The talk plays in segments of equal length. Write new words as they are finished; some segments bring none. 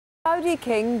Saudi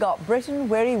king got Britain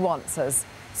where he wants us,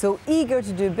 so eager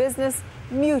to do business,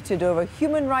 muted over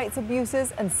human rights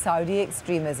abuses and Saudi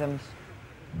extremism.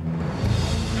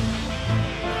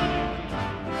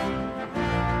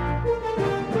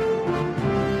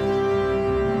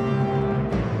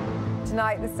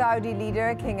 Tonight, the Saudi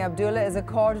leader, King Abdullah, is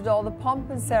accorded all the pomp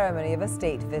and ceremony of a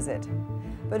state visit.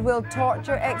 But will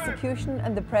torture, execution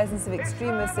and the presence of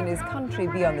extremists in his country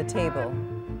be on the table?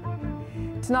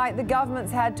 Tonight, the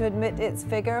government's had to admit its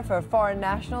figure for foreign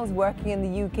nationals working in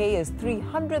the UK is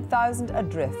 300,000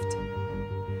 adrift.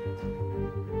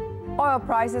 Oil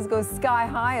prices go sky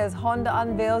high as Honda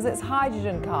unveils its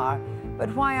hydrogen car.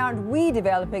 But why aren't we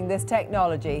developing this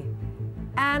technology?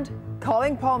 And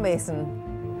calling Paul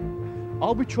Mason.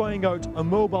 I'll be trying out a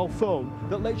mobile phone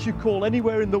that lets you call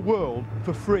anywhere in the world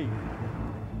for free.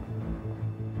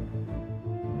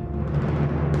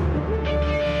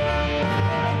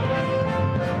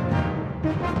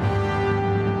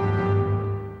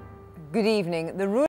 Good evening. The